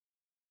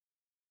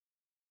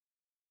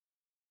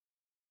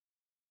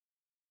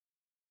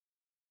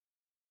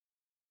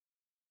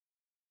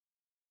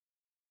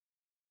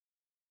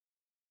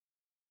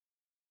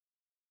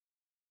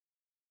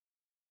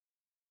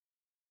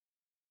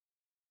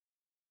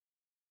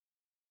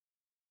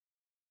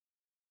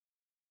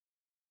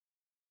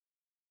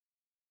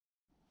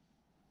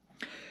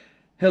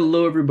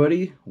Hello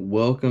everybody,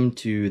 welcome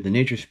to the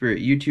Nature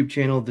Spirit YouTube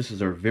channel. This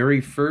is our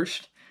very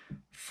first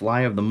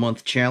Fly of the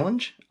Month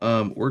challenge.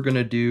 We're going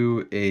to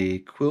do a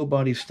quill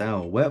body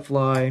style wet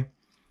fly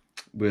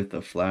with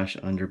a flash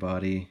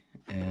underbody,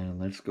 and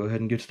let's go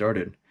ahead and get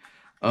started.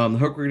 The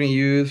hook we're going to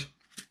use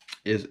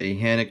is a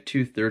Hannock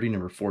 230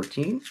 number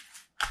 14,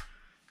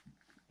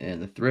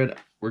 and the thread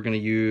we're going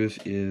to use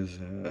is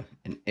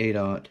an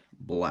 8/0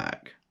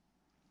 black.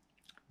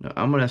 Now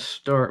I'm going to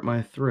start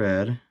my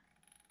thread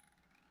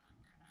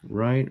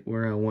right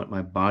where I want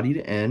my body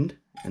to end,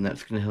 and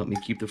that's going to help me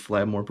keep the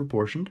fly more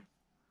proportioned.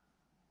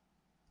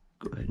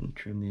 Go ahead and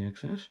trim the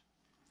excess.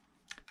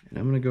 And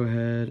I'm going to go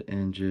ahead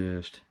and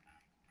just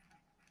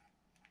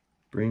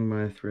bring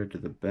my thread to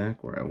the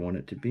back where I want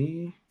it to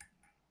be.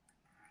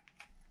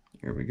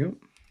 Here we go.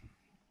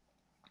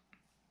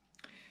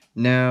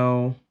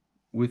 Now,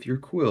 with your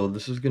quill,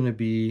 this is going to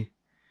be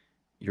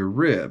your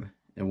rib.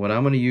 And what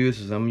I'm going to use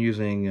is I'm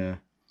using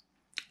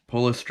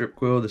Polis strip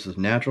quill. This is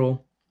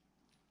natural.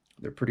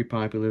 They're pretty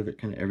popular. They're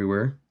kind of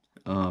everywhere.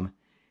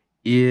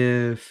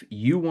 If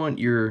you want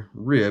your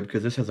rib,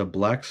 because this has a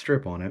black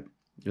strip on it,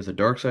 there's a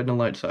dark side and a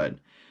light side.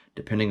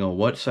 Depending on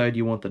what side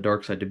you want the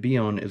dark side to be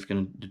on is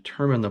going to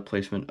determine the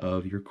placement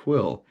of your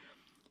quill.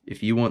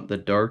 If you want the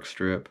dark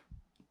strip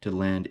to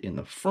land in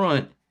the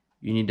front,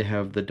 you need to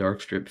have the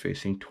dark strip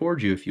facing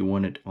towards you. If you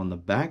want it on the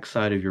back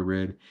side of your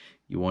rib,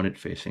 you want it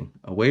facing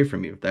away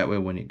from you. That way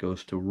when it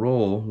goes to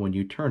roll, when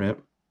you turn it,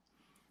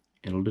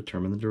 it'll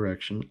determine the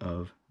direction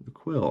of the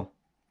quill.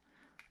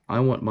 I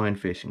want mine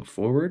facing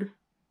forward,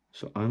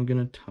 so I'm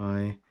going to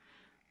tie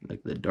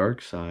like the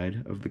dark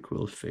side of the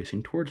quill is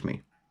facing towards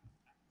me.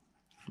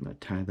 I'm going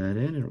to tie that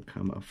in, it'll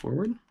come up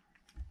forward.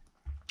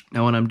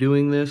 Now when I'm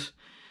doing this,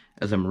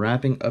 as I'm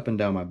wrapping up and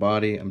down my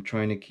body, I'm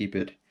trying to keep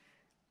it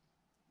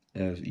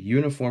as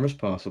uniform as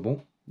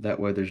possible. That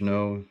way there's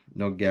no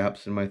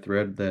gaps in my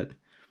thread that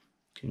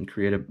can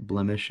create a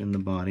blemish in the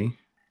body.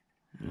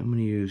 And I'm going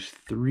to use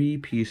 3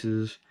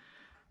 pieces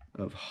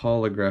of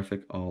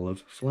holographic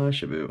olive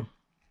flashabou.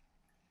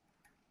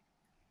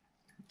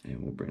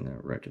 And we'll bring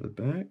that right to the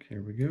back.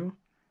 Here we go.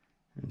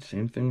 And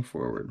same thing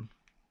forward.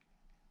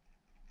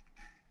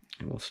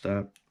 And we'll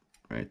stop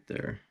right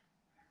there.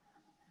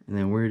 And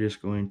then we're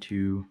just going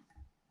to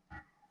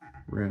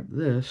wrap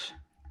this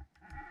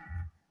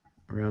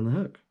around the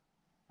hook.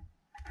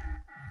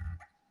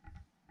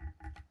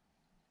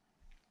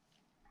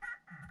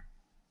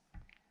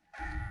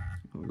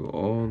 We'll go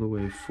all the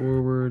way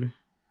forward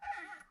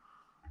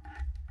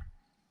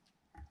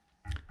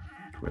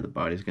to where the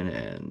body's going to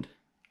end.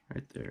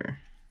 Right there.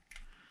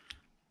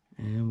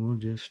 And we'll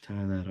just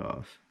tie that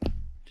off.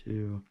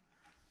 2,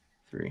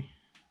 3.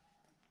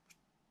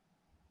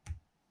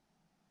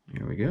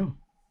 There we go.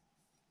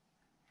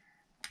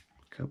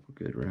 A couple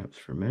good wraps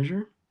for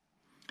measure.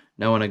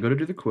 Now when I go to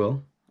do the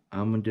quill,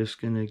 I'm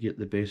just going to get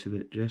the base of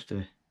it just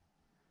a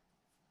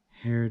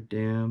hair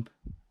damp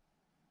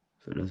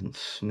so it doesn't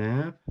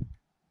snap.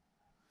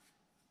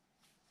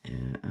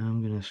 And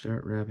I'm going to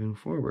start wrapping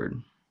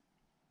forward.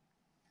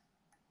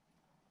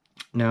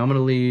 Now I'm going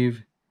to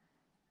leave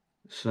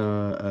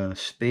some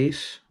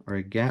space or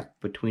a gap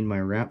between my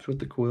wraps with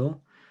the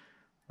quill.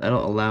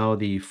 That'll allow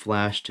the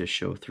flash to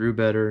show through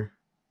better.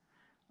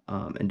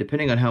 And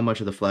depending on how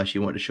much of the flash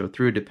you want to show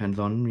through, depends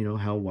on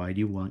how wide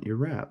you want your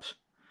wraps.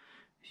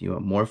 If you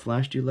want more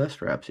flash, do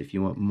less wraps. If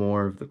you want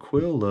more of the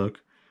quill look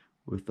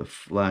with the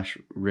flash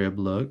rib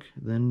look,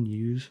 then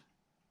use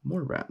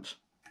more wraps.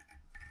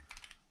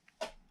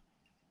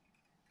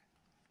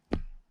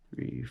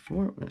 3,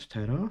 4. Let's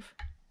tie it off.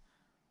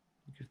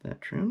 Get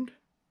that trimmed.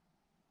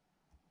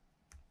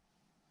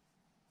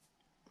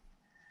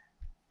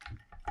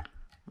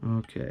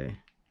 Okay,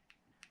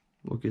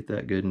 we'll get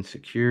that good and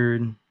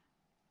secured.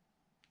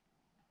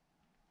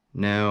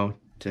 Now,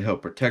 to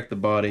help protect the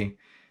body,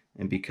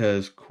 and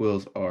because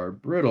quills are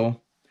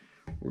brittle,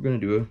 we're going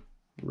to do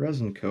a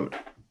resin coat.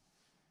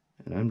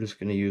 And I'm just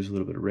going to use a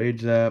little bit of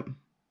Rage Zap.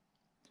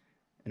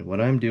 And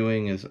what I'm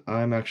doing is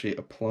I'm actually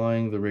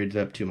applying the Rage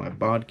Zap to my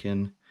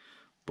bodkin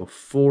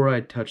before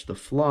I touch the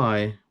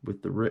fly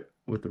with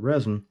the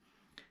resin,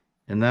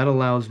 and that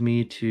allows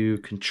me to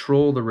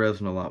control the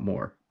resin a lot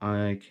more.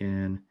 I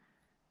can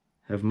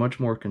have much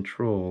more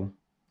control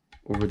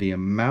over the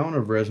amount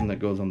of resin that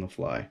goes on the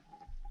fly.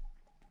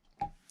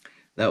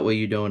 That way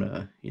you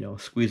don't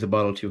squeeze the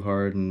bottle too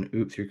hard and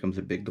oops, here comes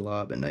a big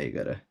glob, and now you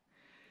gotta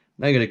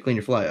clean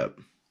your fly up.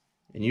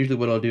 And usually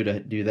what I'll do to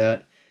do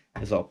that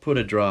is I'll put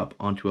a drop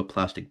onto a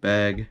plastic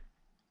bag,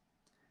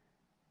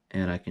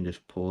 and I can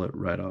just pull it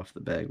right off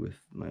the bag with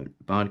my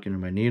bodkin or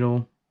my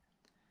needle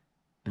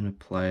and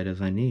apply it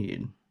as I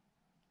need.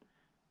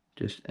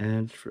 Just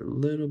adds for a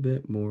little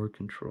bit more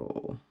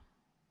control.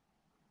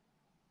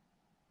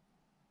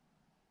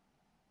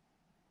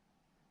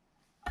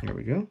 There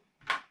we go.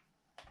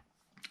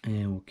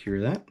 And we'll cure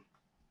that.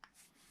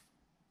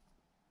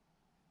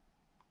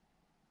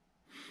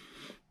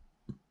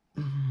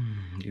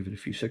 Give it a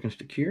few seconds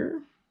to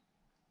cure.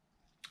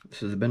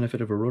 This is the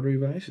benefit of a rotary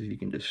vise, is you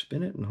can just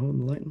spin it and hold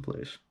the light in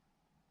place.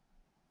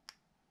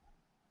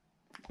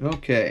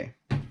 Okay.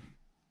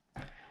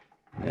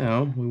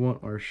 Now we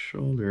want our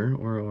shoulder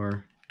or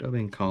our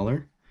dubbing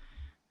collar.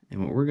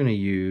 And what we're going to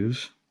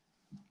use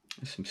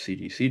is some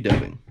CDC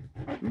dubbing.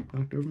 Oop,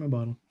 knocked over my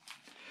bottle.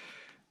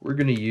 We're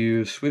going to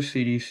use Swiss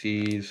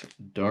CDC's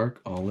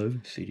Dark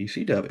Olive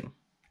CDC dubbing.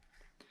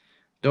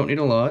 Don't need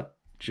a lot,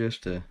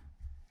 just enough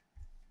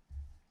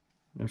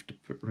to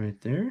put right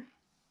there.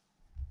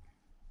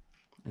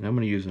 And I'm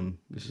going to use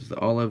this is the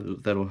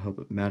olive, that'll help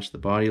it match the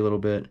body a little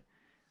bit,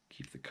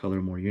 keep the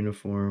color more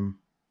uniform.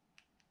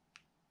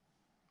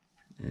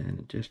 And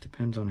it just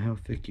depends on how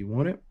thick you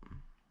want it.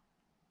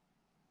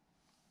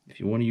 If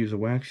you want to use a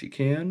wax, you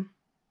can.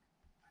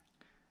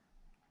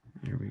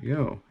 There we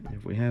go. And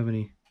if we have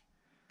any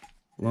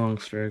long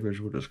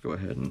stragglers, we'll just go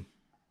ahead and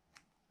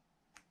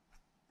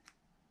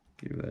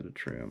give that a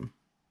trim.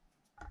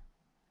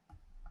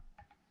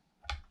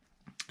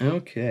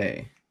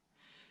 Okay.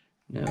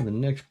 Now the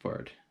next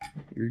part.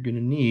 You're going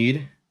to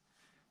need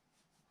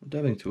a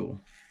dubbing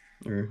tool,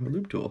 or a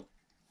loop tool.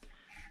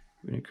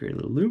 We're going to create a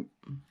little loop.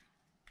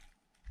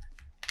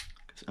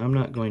 Because I'm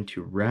not going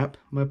to wrap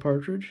my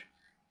partridge.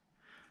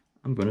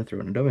 I'm going to throw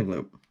in a dubbing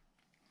loop.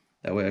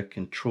 That way I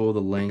control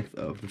the length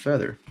of the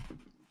feather.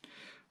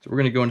 So we're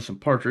going to go into some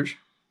partridge.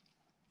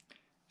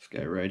 This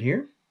guy right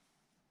here.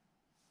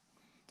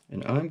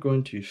 And I'm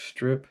going to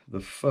strip the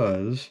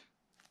fuzz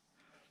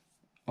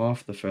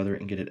off the feather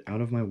and get it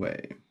out of my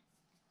way.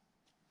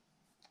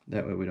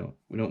 That way we don't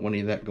want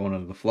any of that going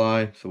under the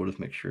fly, so we'll just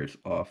make sure it's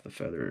off the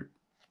feather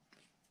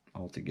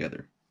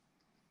altogether.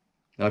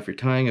 Now if you're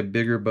tying a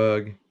bigger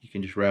bug, you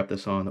can just wrap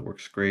this on, that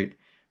works great.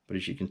 But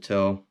as you can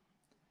tell,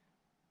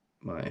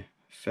 my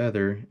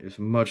feather is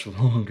much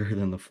longer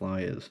than the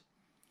fly is.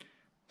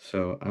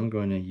 So I'm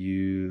going to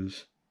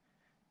use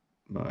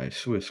my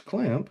Swiss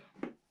clamp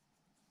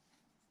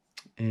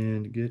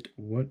and get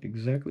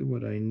exactly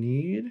what I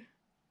need.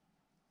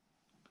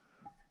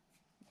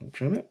 I'll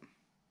trim it.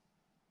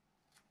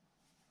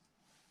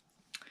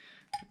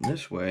 And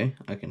this way,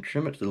 I can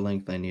trim it to the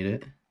length I need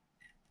it,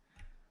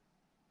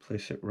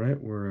 place it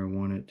right where I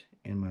want it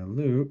in my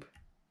loop,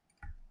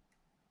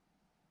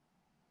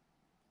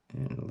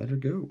 and let it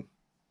go.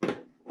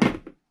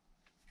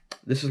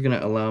 This is going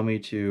to allow me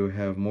to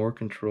have more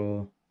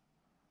control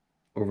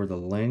over the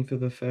length of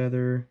the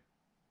feather.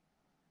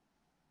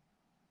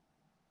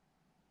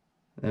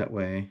 That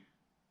way,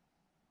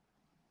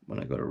 when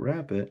I go to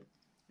wrap it,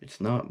 it's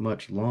not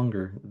much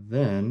longer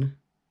than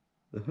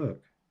the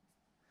hook.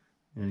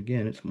 And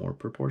again, it's more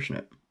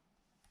proportionate.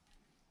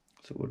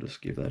 So we'll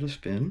just give that a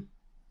spin.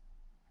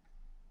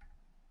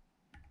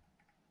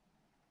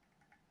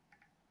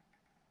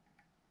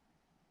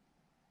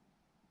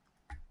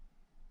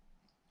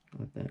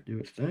 Let that do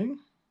its thing.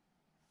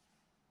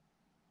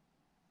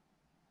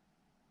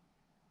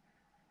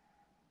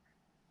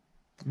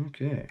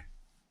 Okay.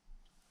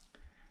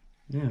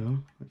 Now,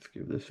 let's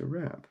give this a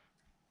wrap.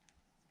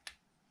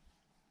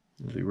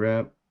 As we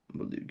wrap,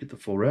 we'll get the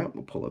full wrap,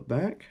 we'll pull it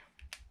back.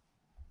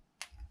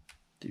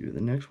 Do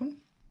the next one.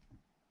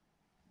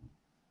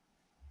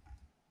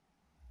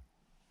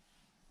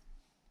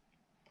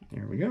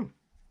 There we go.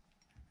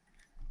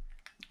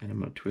 And I'm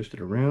going to twist it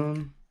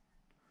around.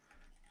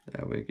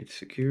 That way it gets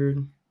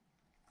secured.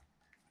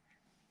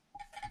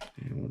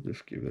 And we'll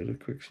just give it a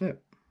quick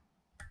snip.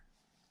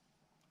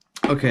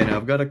 Okay, now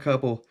I've got a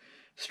couple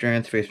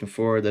strands facing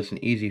forward. That's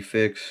an easy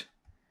fix.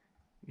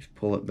 Just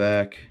pull it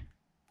back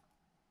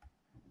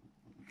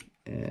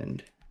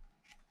and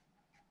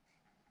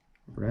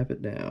wrap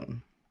it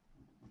down.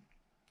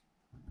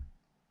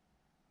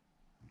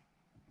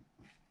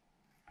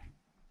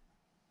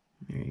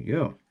 There you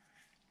go.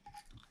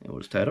 And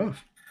we'll just tie it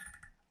off.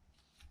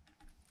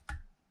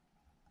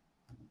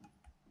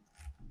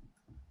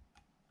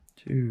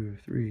 Two,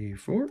 three,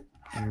 four.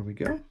 There we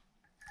go.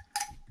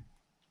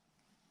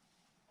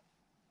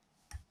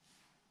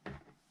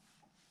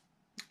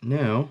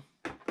 Now,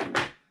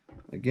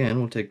 again,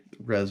 we'll take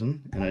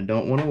resin, and I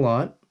don't want a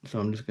lot, so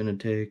I'm just going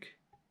to take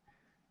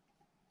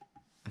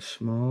a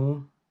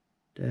small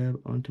dab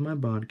onto my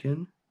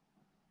bodkin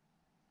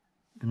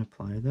and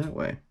apply it that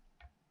way.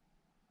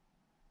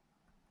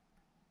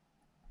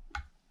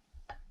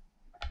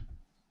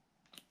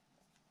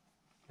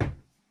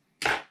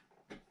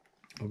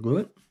 I'll glue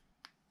it.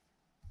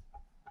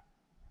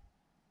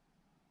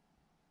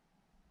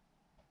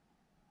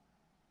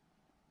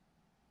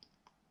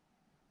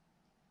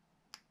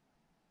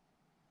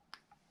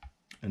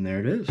 And there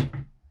it is.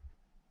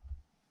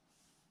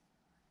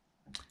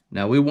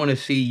 Now we want to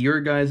see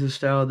your guys'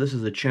 style. This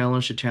is a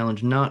challenge to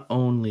challenge not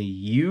only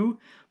you,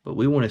 but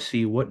we want to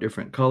see what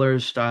different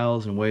colors,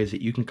 styles, and ways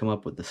that you can come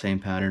up with the same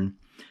pattern.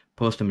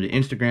 Post them to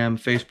Instagram,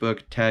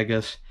 Facebook, tag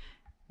us,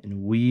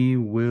 and we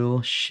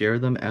will share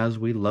them as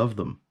we love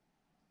them.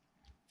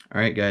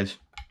 All right, guys,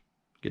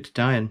 get to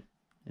tying,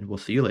 and we'll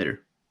see you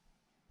later.